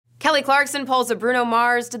Kelly Clarkson pulls a Bruno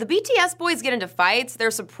Mars. Did the BTS boys get into fights?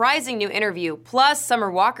 Their surprising new interview. Plus,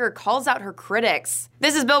 Summer Walker calls out her critics.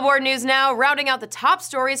 This is Billboard News Now, rounding out the top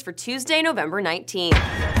stories for Tuesday, November 19th.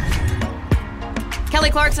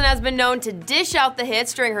 Kelly Clarkson has been known to dish out the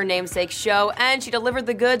hits during her namesake show, and she delivered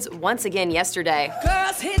the goods once again yesterday.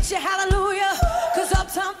 Girls hit you, hallelujah, 'cause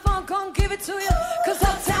Uptown Funk gon' give it to you, 'cause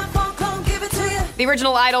Uptown Funk gon' give it to you. The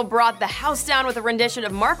original Idol brought the house down with a rendition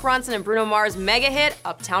of Mark Ronson and Bruno Mars' mega hit,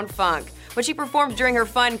 Uptown Funk, which she performed during her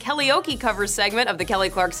fun Kellyoke cover segment of The Kelly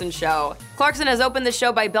Clarkson Show. Clarkson has opened the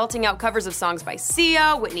show by belting out covers of songs by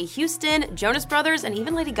Sia, Whitney Houston, Jonas Brothers, and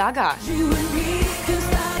even Lady Gaga. You and me can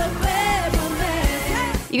start a bad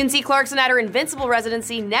romance. You can see Clarkson at her Invincible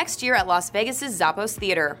residency next year at Las Vegas' Zappos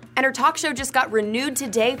Theater. And her talk show just got renewed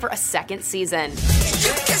today for a second season.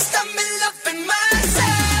 You can stop me loving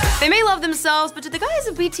myself. They may love themselves, but do the guys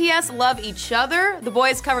of BTS love each other? The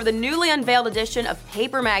boys cover the newly unveiled edition of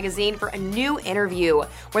Paper Magazine for a new interview,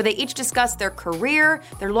 where they each discuss their career,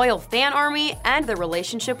 their loyal fan army, and their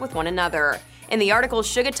relationship with one another. In the article,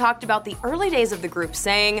 Suga talked about the early days of the group,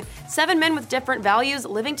 saying, 7 men with different values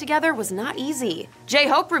living together was not easy.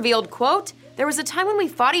 J-Hope revealed, quote, "There was a time when we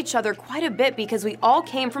fought each other quite a bit because we all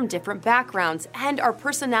came from different backgrounds and our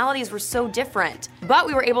personalities were so different. But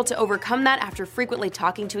we were able to overcome that after frequently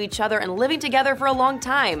talking to each other and living together for a long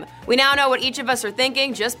time. We now know what each of us are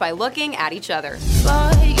thinking just by looking at each other."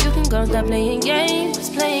 Boy, you can go stop playing games,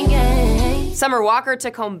 playing games. Summer Walker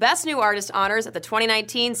took home Best New Artist honors at the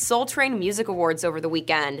 2019 Soul Train Music Awards over the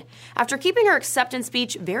weekend. After keeping her acceptance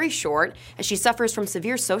speech very short, as she suffers from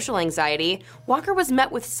severe social anxiety, Walker was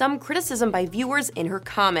met with some criticism by viewers in her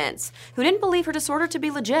comments, who didn't believe her disorder to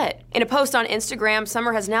be legit. In a post on Instagram,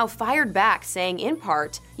 Summer has now fired back, saying in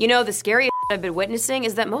part, "You know, the scariest I've been witnessing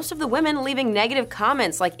is that most of the women leaving negative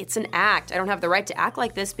comments like it's an act. I don't have the right to act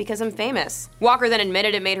like this because I'm famous." Walker then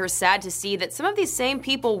admitted it made her sad to see that some of these same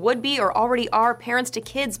people would be or already are parents to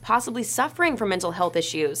kids possibly suffering from mental health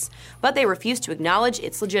issues, but they refuse to acknowledge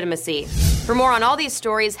its legitimacy. For more on all these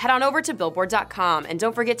stories, head on over to Billboard.com and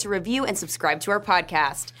don't forget to review and subscribe to our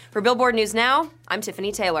podcast. For Billboard News Now, I'm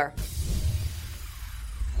Tiffany Taylor.